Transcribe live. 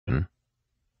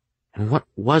And what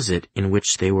was it in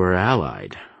which they were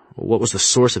allied? What was the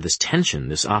source of this tension,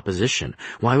 this opposition?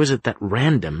 Why was it that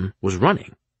Random was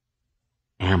running?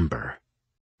 Amber.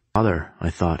 Father, I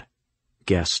thought,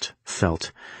 guessed,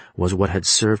 felt, was what had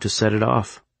served to set it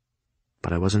off.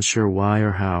 But I wasn't sure why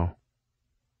or how.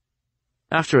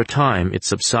 After a time, it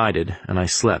subsided, and I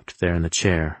slept there in the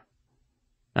chair.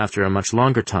 After a much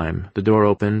longer time, the door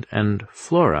opened, and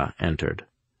Flora entered.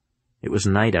 It was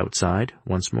night outside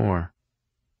once more.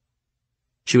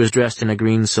 She was dressed in a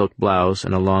green silk blouse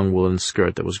and a long woolen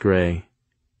skirt that was gray.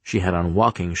 She had on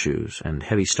walking shoes and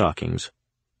heavy stockings.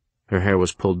 Her hair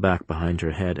was pulled back behind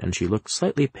her head, and she looked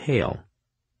slightly pale.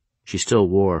 She still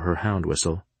wore her hound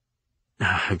whistle.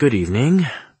 "Good evening,"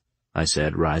 I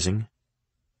said, rising.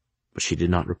 But she did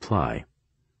not reply.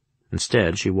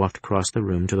 Instead, she walked across the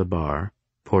room to the bar,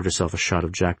 poured herself a shot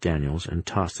of Jack Daniels, and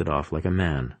tossed it off like a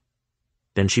man.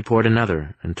 Then she poured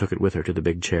another and took it with her to the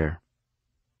big chair.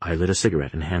 I lit a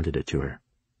cigarette and handed it to her.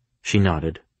 She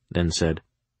nodded, then said,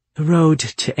 "The road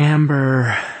to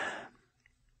Amber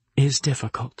is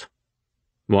difficult."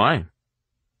 "Why?"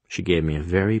 She gave me a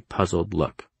very puzzled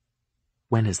look.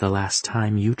 "When is the last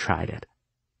time you tried it?"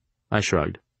 I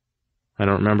shrugged. "I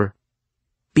don't remember."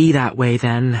 "Be that way,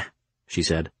 then," she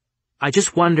said. "I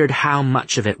just wondered how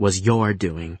much of it was your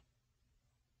doing."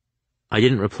 I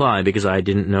didn't reply because I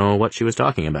didn't know what she was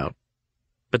talking about.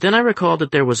 But then I recalled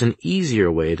that there was an easier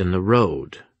way than the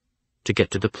road to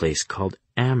get to the place called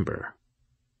Amber.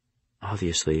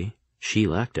 Obviously, she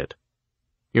lacked it.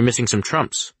 "You're missing some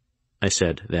trumps," I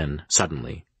said then,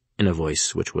 suddenly, in a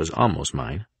voice which was almost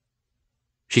mine.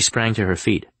 She sprang to her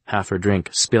feet, half her drink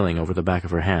spilling over the back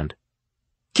of her hand.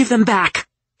 "Give them back!"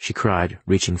 she cried,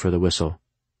 reaching for the whistle.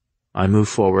 I moved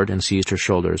forward and seized her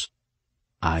shoulders.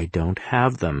 "I don't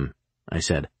have them," I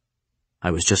said.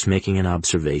 "I was just making an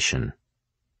observation."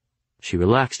 She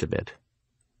relaxed a bit,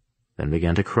 then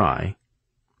began to cry,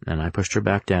 and I pushed her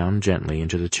back down gently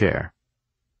into the chair.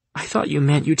 "I thought you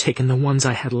meant you'd taken the ones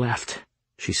I had left,"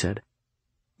 she said,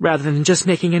 "rather than just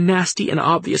making a nasty and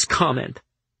obvious comment."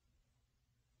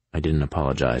 I didn't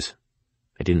apologize.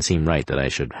 It didn't seem right that I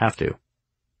should have to.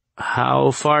 "How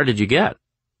far did you get?"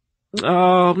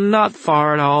 "Oh, not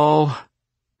far at all."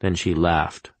 Then she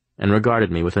laughed and regarded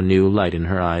me with a new light in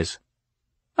her eyes.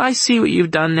 "I see what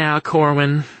you've done now,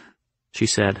 Corwin," she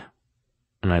said,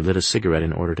 and I lit a cigarette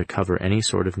in order to cover any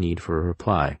sort of need for a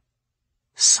reply.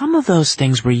 "Some of those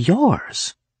things were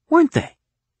yours, weren't they?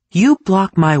 You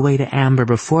blocked my way to Amber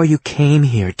before you came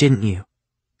here, didn't you?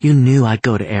 You knew I'd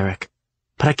go to Eric.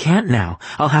 But I can't now.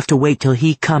 I'll have to wait till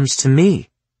he comes to me.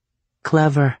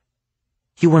 Clever.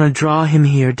 You want to draw him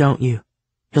here, don't you?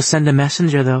 He'll send a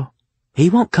messenger, though. He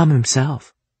won't come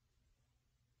himself."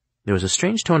 There was a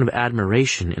strange tone of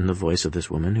admiration in the voice of this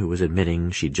woman who was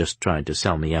admitting she'd just tried to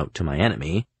sell me out to my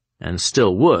enemy, and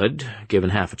still would,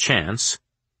 given half a chance,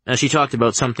 as she talked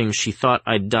about something she thought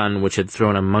I'd done which had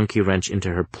thrown a monkey wrench into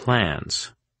her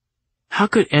plans. How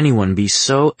could anyone be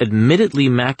so admittedly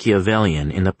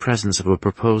Machiavellian in the presence of a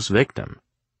proposed victim?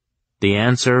 The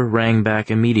answer rang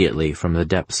back immediately from the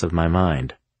depths of my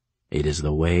mind. It is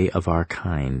the way of our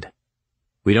kind.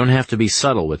 We don't have to be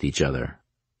subtle with each other.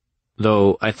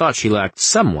 Though I thought she lacked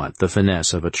somewhat the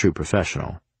finesse of a true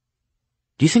professional.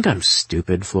 "Do you think I'm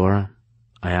stupid, Flora?"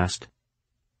 I asked.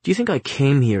 "Do you think I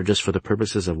came here just for the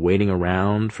purposes of waiting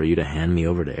around for you to hand me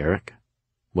over to Eric?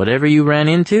 Whatever you ran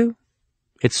into,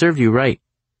 it served you right."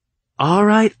 "All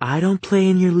right, I don't play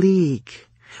in your league.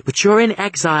 But you're in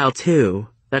exile, too.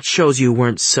 That shows you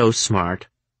weren't so smart."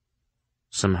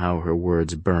 Somehow her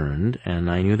words burned, and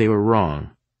I knew they were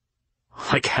wrong.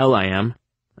 "Like hell I am,"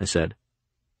 I said.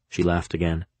 She laughed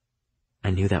again. "I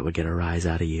knew that would get a rise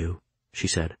out of you," she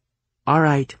said. "All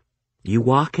right, you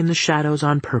walk in the shadows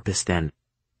on purpose, then.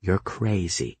 You're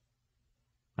crazy."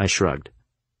 I shrugged.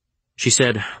 She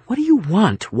said, "What do you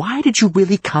want? Why did you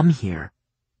really come here?"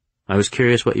 "I was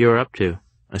curious what you were up to,"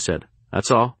 I said.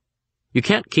 "That's all. You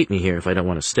can't keep me here if I don't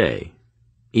want to stay.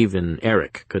 Even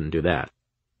Eric couldn't do that.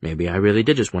 Maybe I really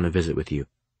did just want to visit with you.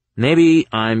 Maybe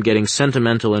I'm getting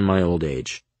sentimental in my old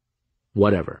age.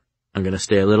 Whatever. I'm going to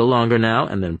stay a little longer now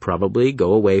and then probably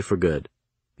go away for good.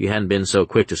 If you hadn't been so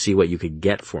quick to see what you could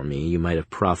get for me, you might have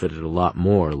profited a lot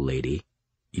more, lady.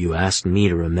 You asked me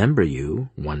to remember you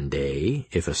one day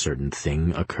if a certain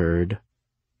thing occurred."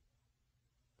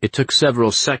 It took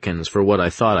several seconds for what I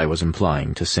thought I was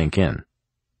implying to sink in.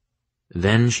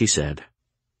 Then she said,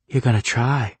 "You're gonna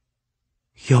try.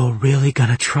 You're really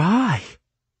gonna try."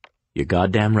 "You're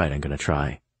goddamn right I'm gonna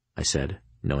try," I said,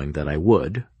 knowing that I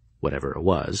would, whatever it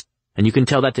was, and you can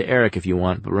tell that to Eric if you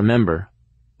want, but remember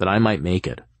that I might make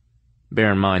it.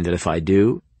 Bear in mind that if I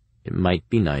do, it might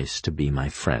be nice to be my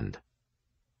friend.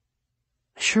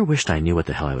 I sure wished I knew what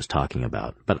the hell I was talking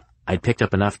about, but I'd picked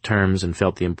up enough terms and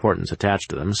felt the importance attached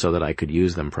to them so that I could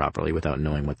use them properly without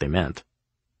knowing what they meant.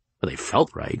 But they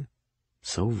felt right.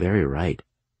 So very right.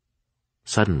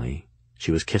 Suddenly,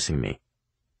 she was kissing me.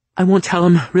 I won't tell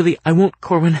him, really, I won't,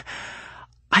 Corwin.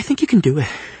 I think you can do it.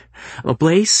 Well,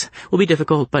 Blaise will be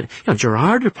difficult, but,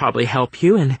 Gerard would probably help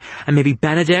you, and maybe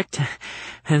Benedict,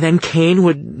 and then Cain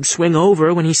would swing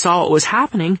over when he saw what was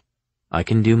happening. I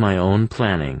can do my own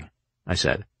planning, I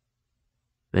said.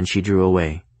 Then she drew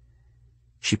away.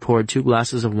 She poured 2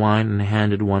 glasses of wine and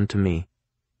handed one to me.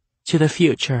 To the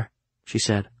future, she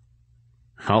said.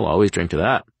 I'll always drink to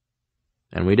that.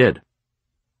 And we did.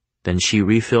 Then she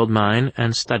refilled mine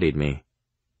and studied me.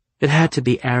 It had to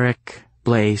be Eric,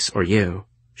 Blaise, or you,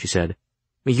 she said.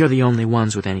 You're the only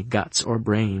ones with any guts or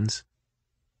brains.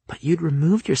 But you'd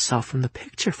removed yourself from the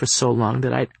picture for so long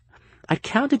that I'd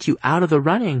counted you out of the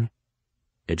running.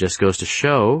 It just goes to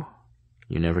show,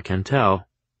 you never can tell.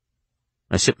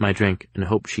 I sipped my drink and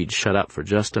hoped she'd shut up for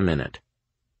just a minute.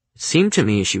 It seemed to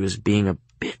me she was being a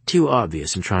bit too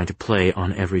obvious in trying to play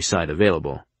on every side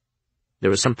available. There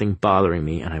was something bothering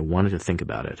me, and I wanted to think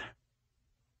about it.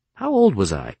 How old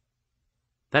was I?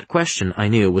 That question, I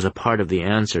knew, was a part of the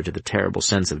answer to the terrible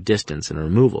sense of distance and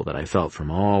removal that I felt from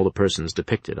all the persons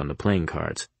depicted on the playing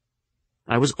cards.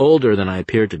 I was older than I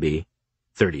appeared to be,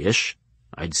 30-ish,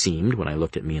 I'd seemed when I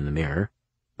looked at me in the mirror,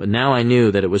 but now I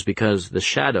knew that it was because the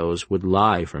shadows would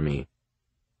lie for me.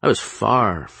 I was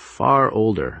far, far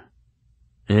older,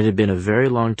 and it had been a very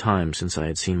long time since I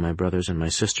had seen my brothers and my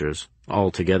sisters,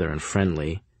 all together and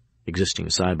friendly,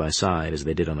 existing side by side as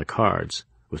they did on the cards,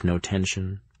 with no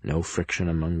tension, no friction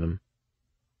among them.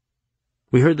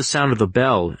 We heard the sound of the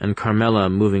bell and Carmela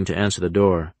moving to answer the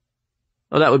door.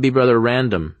 Oh, that would be Brother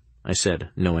Random, I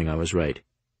said, knowing I was right.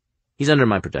 He's under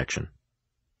my protection.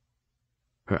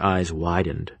 Her eyes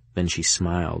widened, then she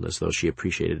smiled as though she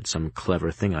appreciated some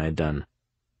clever thing I had done.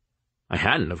 I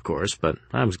hadn't, of course, but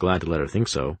I was glad to let her think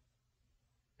so.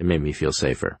 It made me feel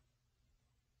safer.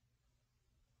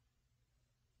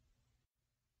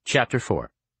 Chapter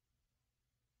 4.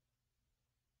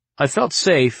 I felt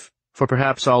safe for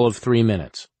perhaps all of 3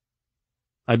 minutes.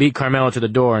 I beat Carmela to the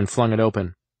door and flung it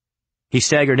open. He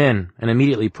staggered in and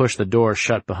immediately pushed the door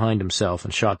shut behind himself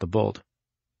and shot the bolt.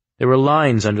 There were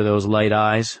lines under those light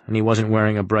eyes, and he wasn't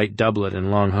wearing a bright doublet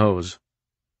and long hose.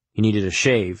 He needed a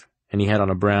shave, and he had on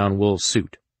a brown wool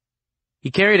suit. He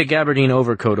carried a gabardine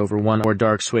overcoat over one or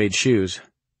dark suede shoes,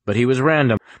 but he was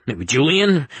random. Maybe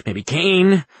Julian, maybe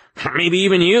Cain, maybe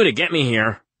even you to get me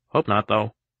here. Hope not,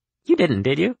 though. You didn't,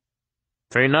 did you?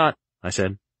 Afraid not, I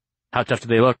said. How tough do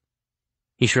they look?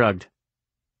 He shrugged.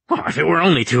 Well, if it were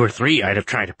only 2 or 3, I'd have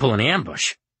tried to pull an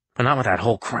ambush, but not with that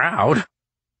whole crowd.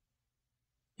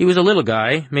 He was a little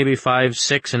guy, maybe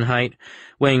 5'6" in height,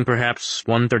 weighing perhaps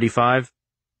 135.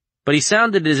 But he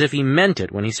sounded as if he meant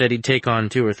it when he said he'd take on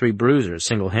 2 or 3 bruisers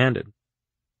single-handed.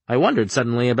 I wondered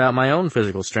suddenly about my own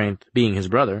physical strength, being his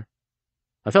brother.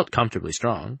 I felt comfortably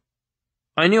strong.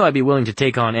 I knew I'd be willing to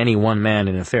take on any one man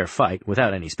in a fair fight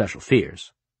without any special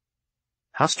fears.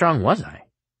 How strong was I?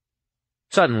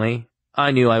 Suddenly, I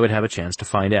knew I would have a chance to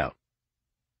find out.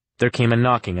 There came a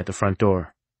knocking at the front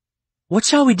door. What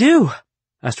shall we do?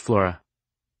 Asked Flora.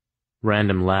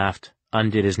 Random laughed,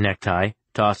 undid his necktie,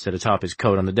 tossed it atop his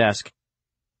coat on the desk.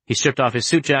 He stripped off his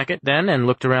suit jacket then and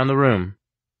looked around the room.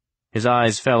 His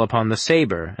eyes fell upon the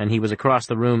saber, and he was across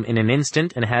the room in an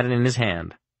instant and had it in his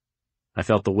hand. I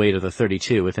felt the weight of the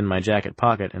 .32 within my jacket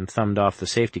pocket and thumbed off the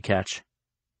safety catch.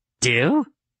 Do?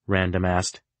 Random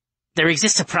asked. There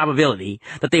exists a probability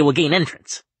that they will gain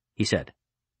entrance, he said.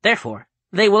 Therefore,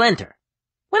 they will enter.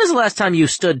 When is the last time you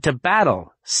stood to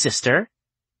battle, sister?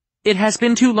 It has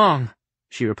been too long,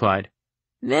 she replied.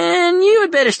 Then you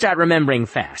had better start remembering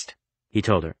fast, he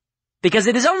told her, because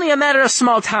it is only a matter of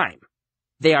small time.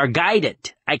 They are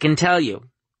guided, I can tell you.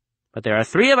 But there are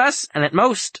 3 of us, and at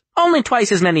most, only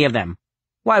twice as many of them.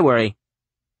 Why worry?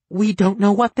 We don't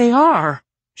know what they are,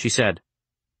 she said.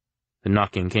 The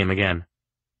knocking came again.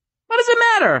 What does it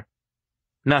matter?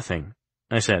 Nothing,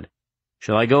 I said.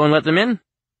 Shall I go and let them in?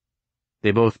 They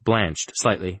both blanched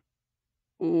slightly.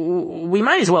 We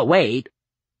might as well wait.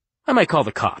 I might call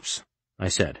the cops, I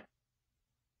said.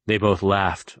 They both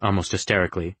laughed, almost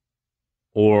hysterically.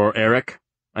 Or Eric,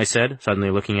 I said,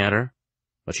 suddenly looking at her,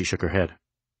 but she shook her head.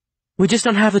 We just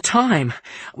don't have the time.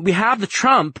 We have the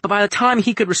trump, but by the time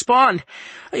he could respond,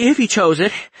 if he chose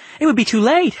it, it would be too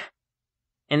late.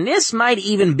 And this might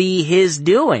even be his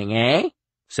doing, eh?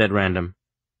 Said Random.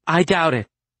 I doubt it,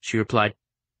 she replied.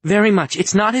 Very much.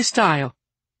 It's not his style.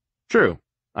 True,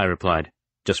 I replied,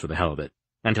 just for the hell of it,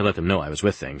 and to let them know I was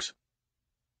with things.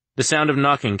 The sound of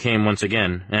knocking came once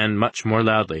again, and much more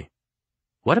loudly.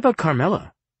 "What about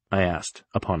Carmela?" I asked,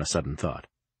 upon a sudden thought.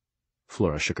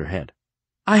 Flora shook her head.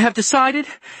 "I have decided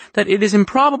that it is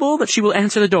improbable that she will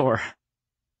answer the door."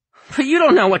 "But you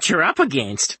don't know what you're up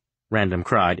against," Random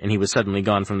cried, and he was suddenly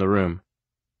gone from the room.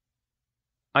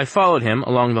 I followed him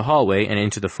along the hallway and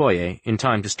into the foyer in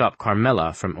time to stop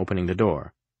Carmela from opening the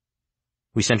door.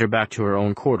 We sent her back to her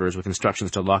own quarters with instructions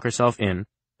to lock herself in,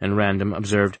 and Random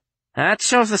observed, "That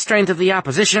shows the strength of the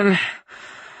opposition.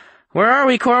 Where are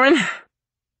we, Corwin?"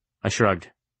 I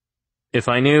shrugged. "If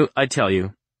I knew, I'd tell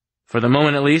you. For the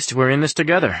moment at least, we're in this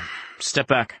together. Step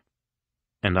back."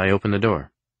 And I opened the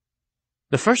door.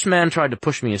 The first man tried to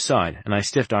push me aside, and I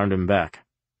stiff-armed him back.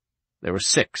 There were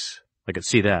 6. I could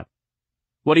see that.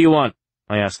 "What do you want?"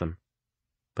 I asked them.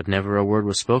 But never a word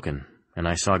was spoken, and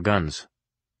I saw guns.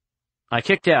 I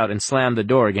kicked out and slammed the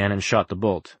door again and shot the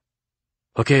bolt.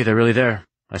 "Okay, they're really there,"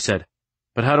 I said.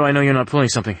 "But how do I know you're not pulling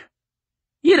something?"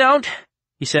 "You don't,"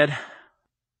 he said.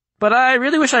 "But I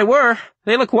really wish I were.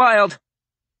 They look wild."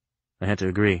 I had to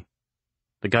agree.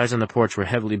 The guys on the porch were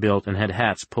heavily built and had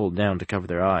hats pulled down to cover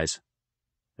their eyes.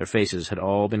 Their faces had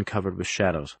all been covered with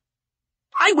shadows.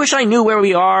 "I wish I knew where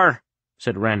we are,"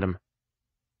 said Random.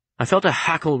 I felt a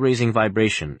hackle-raising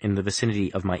vibration in the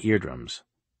vicinity of my eardrums.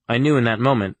 I knew in that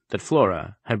moment that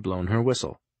Flora had blown her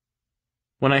whistle.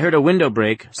 When I heard a window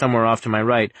break somewhere off to my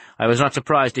right, I was not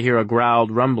surprised to hear a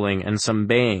growled rumbling and some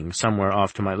baying somewhere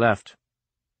off to my left.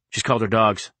 "She's called her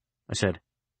dogs," I said.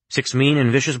 6 mean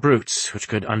and vicious brutes, which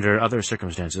could, under other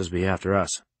circumstances, be after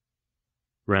us.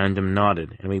 Random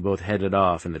nodded, and we both headed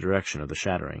off in the direction of the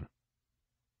shattering.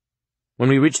 When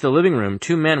we reached the living room,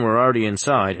 2 men were already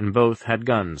inside, and both had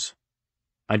guns.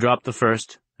 I dropped the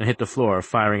first and hit the floor,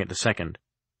 firing at the second.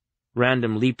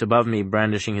 Random leaped above me,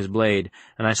 brandishing his blade,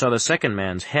 and I saw the second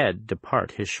man's head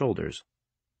depart his shoulders.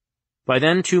 By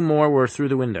then 2 more were through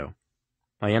the window.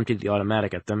 I emptied the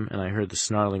automatic at them, and I heard the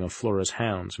snarling of Flora's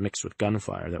hounds mixed with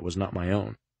gunfire that was not my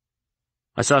own.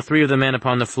 I saw 3 of the men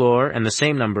upon the floor, and the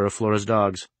same number of Flora's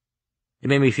dogs. It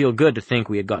made me feel good to think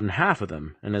we had gotten half of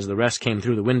them, and as the rest came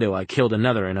through the window, I killed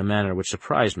another in a manner which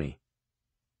surprised me.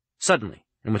 Suddenly,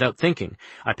 and without thinking,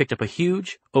 I picked up a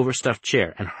huge, overstuffed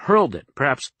chair and hurled it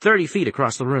perhaps 30 feet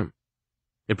across the room.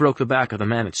 It broke the back of the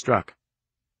man it struck.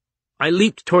 I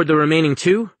leaped toward the remaining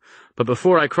 2, but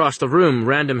before I crossed the room,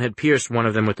 Random had pierced one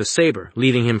of them with the saber,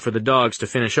 leaving him for the dogs to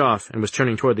finish off, and was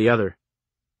turning toward the other.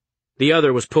 The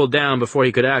other was pulled down before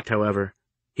he could act, however.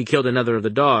 He killed another of the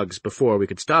dogs before we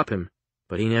could stop him,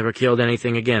 but he never killed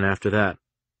anything again after that.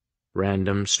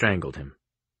 Random strangled him.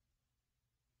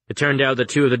 It turned out that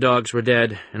 2 of the dogs were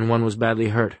dead, and 1 was badly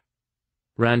hurt.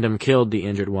 Random killed the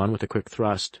injured one with a quick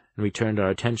thrust, and we turned our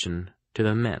attention to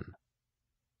the men.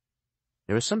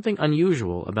 There was something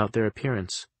unusual about their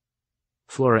appearance.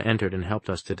 Flora entered and helped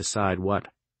us to decide what.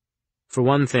 For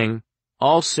one thing,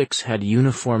 all 6 had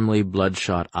uniformly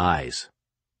bloodshot eyes.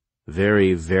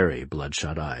 Very, very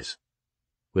bloodshot eyes.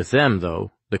 With them,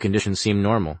 though, the condition seemed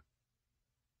normal.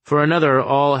 For another,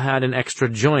 all had an extra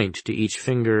joint to each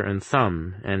finger and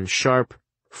thumb, and sharp,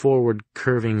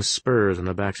 forward-curving spurs on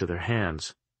the backs of their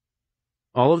hands.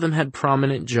 All of them had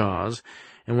prominent jaws,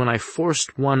 and when I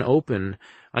forced one open,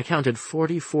 I counted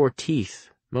 44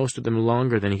 teeth, most of them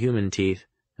longer than human teeth,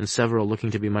 and several looking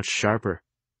to be much sharper.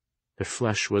 Their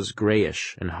flesh was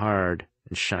grayish and hard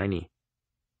and shiny.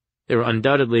 There were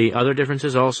undoubtedly other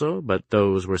differences also, but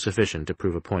those were sufficient to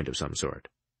prove a point of some sort.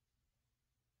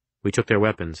 We took their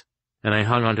weapons, and I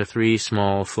hung onto 3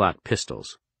 small, flat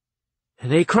pistols.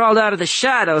 "They crawled out of the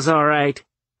shadows, all right,"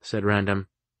 said Random,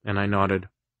 and I nodded.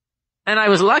 "And I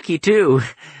was lucky, too.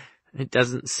 It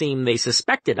doesn't seem they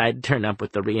suspected I'd turn up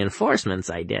with the reinforcements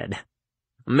I did.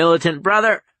 A militant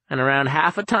brother, and around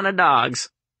half a ton of dogs."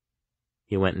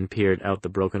 He went and peered out the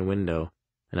broken window,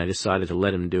 and I decided to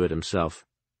let him do it himself.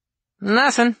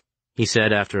 "Nothin'," he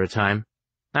said after a time.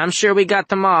 "I'm sure we got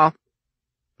them all."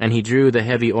 And he drew the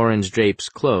heavy orange drapes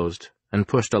closed and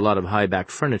pushed a lot of high-backed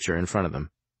furniture in front of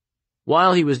them.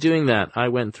 While he was doing that, I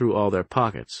went through all their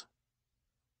pockets.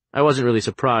 I wasn't really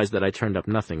surprised that I turned up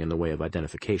nothing in the way of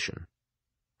identification.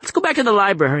 "Let's go back to the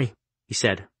library," he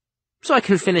said, "so I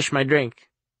can finish my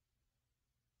drink."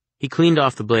 He cleaned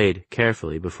off the blade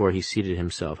carefully before he seated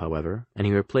himself, however, and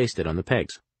he replaced it on the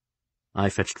pegs. I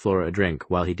fetched Flora a drink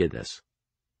while he did this.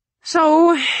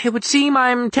 "So, it would seem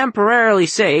I'm temporarily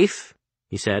safe,"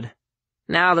 he said,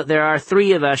 "now that there are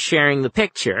 3 of us sharing the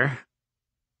picture."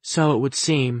 "So it would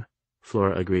seem,"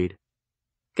 Flora agreed.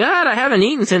 "God, I haven't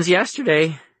eaten since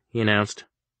yesterday," he announced.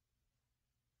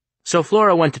 So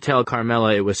Flora went to tell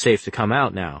Carmela it was safe to come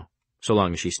out now, so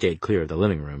long as she stayed clear of the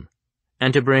living room,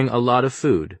 and to bring a lot of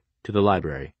food to the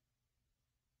library.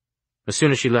 As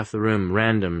soon as she left the room,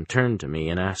 Random turned to me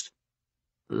and asked,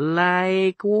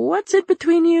 "Like, what's it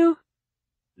between you?"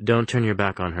 "Don't turn your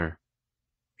back on her."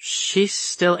 "She's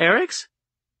still Eric's?"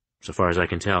 "So far as I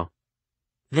can tell."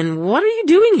 "Then what are you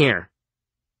doing here?"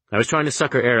 "I was trying to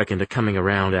sucker Eric into coming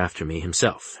around after me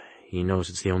himself. He knows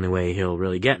it's the only way he'll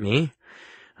really get me,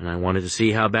 and I wanted to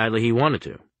see how badly he wanted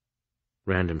to."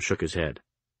 Random shook his head.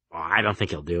 "Oh, I don't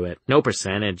think he'll do it. No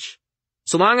percentage.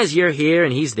 So long as you're here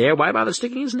and he's there, why bother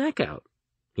sticking his neck out?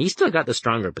 He's still got the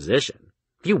stronger position.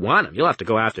 If you want him, you'll have to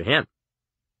go after him."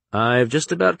 "I've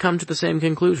just about come to the same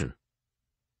conclusion."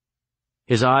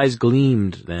 His eyes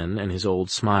gleamed then, and his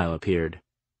old smile appeared.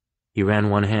 He ran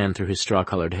one hand through his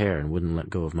straw-colored hair and wouldn't let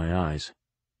go of my eyes.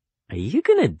 "Are you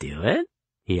gonna do it?"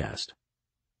 he asked.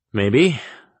 "Maybe,"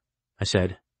 I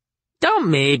said. "Don't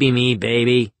maybe me,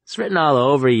 baby. It's written all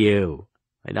over you.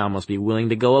 I'd almost be willing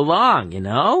to go along, you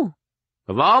know?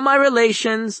 Of all my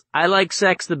relations, I like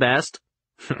sex the best.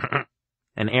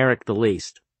 And Eric the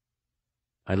least."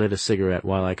 I lit a cigarette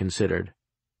while I considered.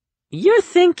 "You're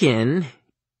thinking,"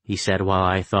 he said while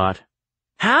I thought,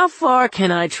 "how far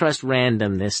can I trust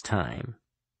Random this time?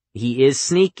 He is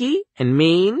sneaky and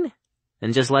mean,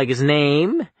 and just like his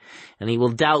name, and he will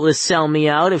doubtless sell me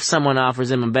out if someone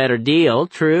offers him a better deal,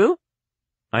 true?"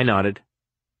 I nodded.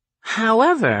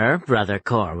 "However, Brother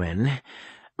Corwin,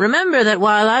 remember that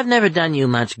while I've never done you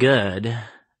much good,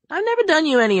 I've never done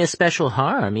you any especial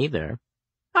harm either.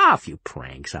 A few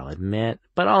pranks, I'll admit,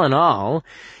 but all in all,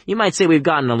 you might say we've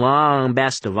gotten along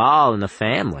best of all in the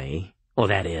family. Well,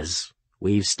 that is,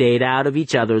 we've stayed out of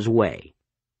each other's way.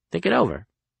 Think it over.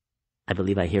 I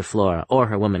believe I hear Flora or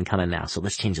her woman coming now, so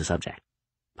let's change the subject.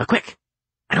 But quick,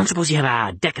 I don't suppose you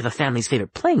have a deck of the family's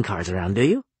favorite playing cards around, do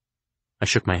you?" I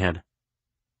shook my head.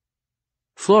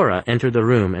 Flora entered the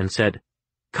room and said,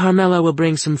 "Carmela will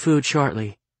bring some food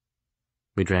shortly."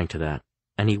 We drank to that,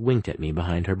 and he winked at me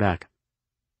behind her back.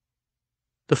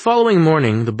 The following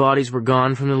morning, the bodies were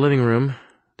gone from the living room.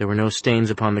 There were no stains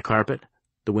upon the carpet.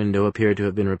 The window appeared to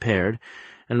have been repaired,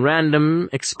 and Random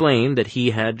explained that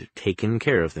he had taken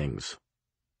care of things.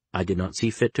 I did not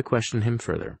see fit to question him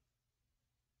further.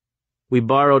 We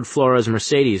borrowed Flora's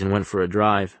Mercedes and went for a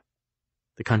drive.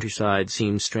 The countryside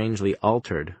seemed strangely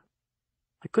altered.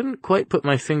 I couldn't quite put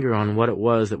my finger on what it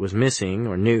was that was missing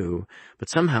or new, but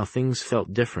somehow things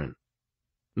felt different.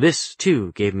 This,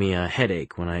 too, gave me a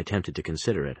headache when I attempted to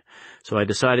consider it, so I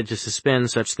decided to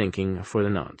suspend such thinking for the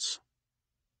nonce.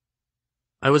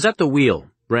 I was at the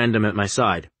wheel, Random at my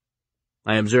side.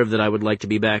 I observed that I would like to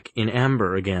be back in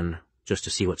Amber again, just to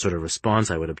see what sort of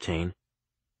response I would obtain.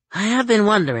 "I have been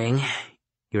wondering,"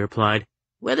 he replied,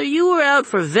 "whether you were out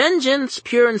for vengeance,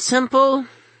 pure and simple,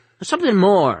 or something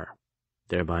more,"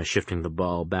 thereby shifting the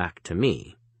ball back to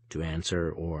me, to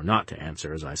answer or not to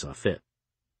answer as I saw fit.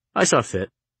 I saw fit.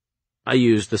 I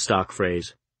used the stock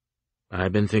phrase.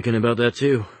 "I've been thinking about that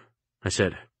too," I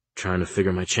said, trying to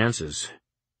figure my chances.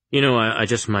 "You know, I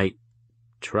just might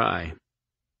try."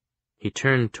 He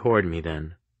turned toward me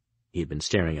then. He'd been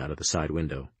staring out of the side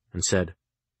window, and said,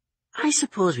 "I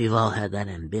suppose we've all had that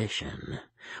ambition,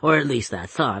 or at least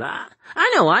that thought.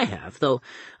 I know I have, though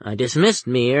I dismissed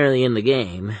me early in the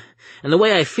game, and the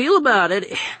way I feel about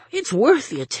it, it's worth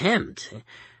the attempt.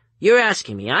 You're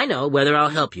asking me, I know, whether I'll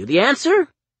help you. The answer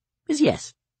is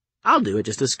yes. I'll do it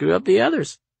just to screw up the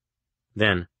others."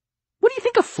 Then, "What do you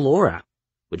think of Flora?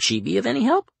 Would she be of any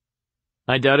help?"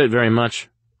 "I doubt it very much,"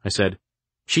 I said.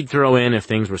 "She'd throw in if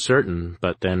things were certain,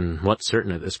 but then what's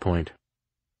certain at this point?"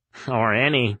 "Or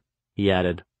any," he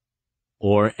added.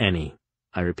 "Or any,"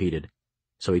 I repeated,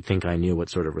 so he'd think I knew what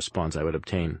sort of response I would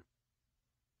obtain.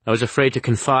 I was afraid to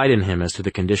confide in him as to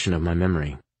the condition of my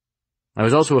memory. I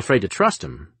was also afraid to trust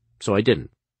him, so I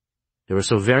didn't. There were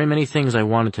so very many things I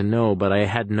wanted to know, but I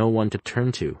had no one to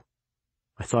turn to.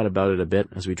 I thought about it a bit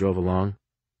as we drove along.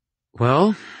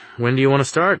 "Well, when do you want to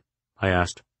start?" I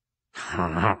asked.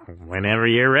 "Whenever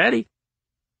you're ready."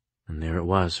 And there it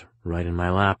was, right in my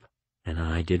lap, and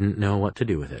I didn't know what to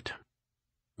do with it.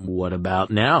 "What about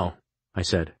now?" I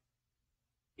said.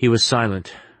 He was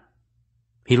silent.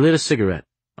 He lit a cigarette,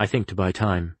 I think to buy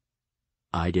time.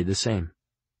 I did the same.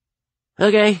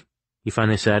 "Okay," he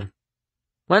finally said.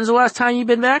 "When's the last time you've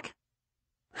been back?"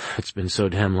 "It's been so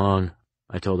damn long,"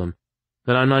 I told him,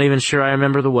 "that I'm not even sure I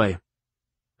remember the way."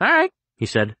 "All right," he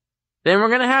said. "Then we're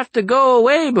gonna have to go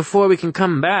away before we can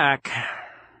come back.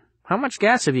 How much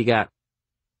gas have you got?"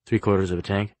 "3/4 of a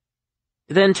tank."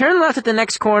 "Then turn left at the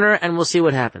next corner and we'll see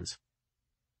what happens."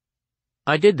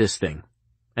 I did this thing,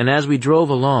 and as we drove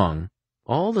along,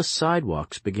 all the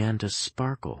sidewalks began to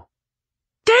sparkle.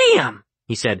 "Damn!"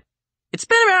 he said. "It's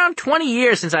been around 20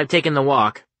 years since I've taken the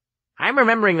walk. I'm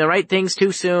remembering the right things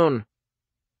too soon.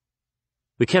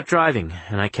 We kept driving,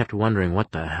 and I kept wondering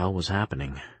what the hell was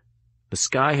happening. The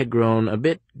sky had grown a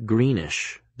bit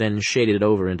greenish, then shaded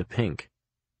over into pink.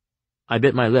 I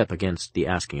bit my lip against the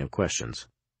asking of questions.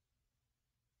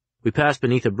 We passed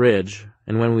beneath a bridge,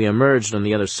 and when we emerged on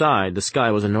the other side, the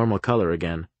sky was a normal color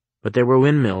again, but there were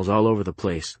windmills all over the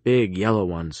place, big yellow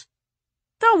ones.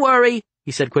 "Don't worry,"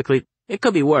 he said quickly. "It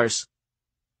could be worse."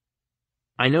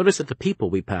 I noticed that the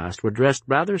people we passed were dressed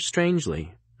rather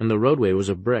strangely, and the roadway was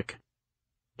of brick.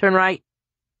 "Turn right."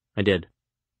 I did.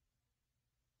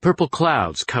 Purple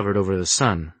clouds covered over the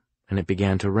sun, and it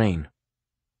began to rain.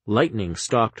 Lightning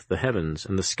stalked the heavens,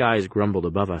 and the skies grumbled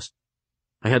above us.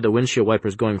 I had the windshield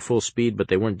wipers going full speed, but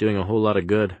they weren't doing a whole lot of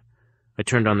good. I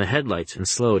turned on the headlights and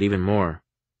slowed even more.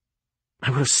 I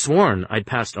would have sworn I'd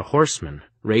passed a horseman,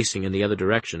 racing in the other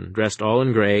direction, dressed all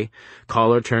in gray,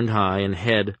 collar turned high and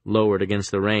head lowered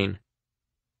against the rain.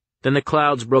 Then the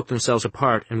clouds broke themselves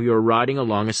apart, and we were riding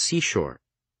along a seashore.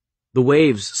 The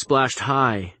waves splashed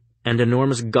high, and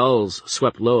enormous gulls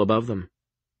swept low above them.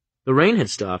 The rain had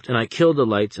stopped, and I killed the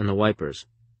lights and the wipers.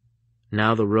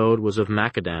 Now the road was of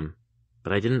macadam,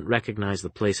 but I didn't recognize the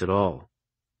place at all.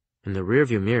 In the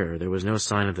rearview mirror there was no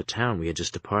sign of the town we had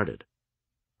just departed.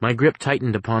 My grip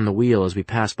tightened upon the wheel as we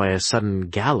passed by a sudden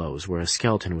gallows where a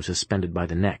skeleton was suspended by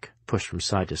the neck, pushed from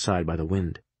side to side by the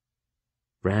wind.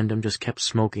 Random just kept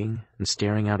smoking and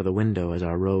staring out of the window as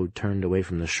our road turned away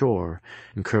from the shore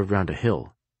and curved round a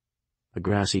hill. A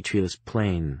grassy, treeless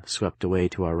plain swept away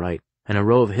to our right, and a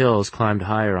row of hills climbed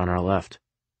higher on our left.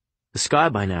 The sky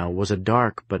by now was a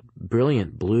dark but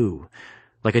brilliant blue,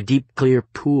 like a deep, clear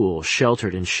pool,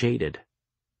 sheltered and shaded.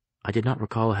 I did not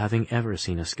recall having ever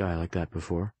seen a sky like that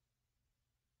before.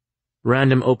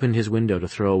 Random opened his window to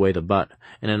throw away the butt,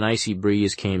 and an icy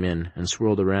breeze came in and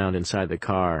swirled around inside the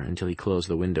car until he closed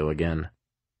the window again.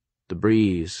 The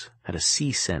breeze had a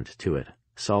sea scent to it,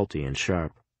 salty and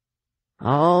sharp.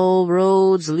 "All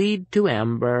roads lead to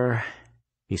Amber,"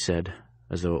 he said,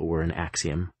 as though it were an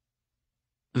axiom.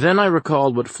 Then I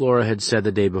recalled what Flora had said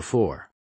the day before.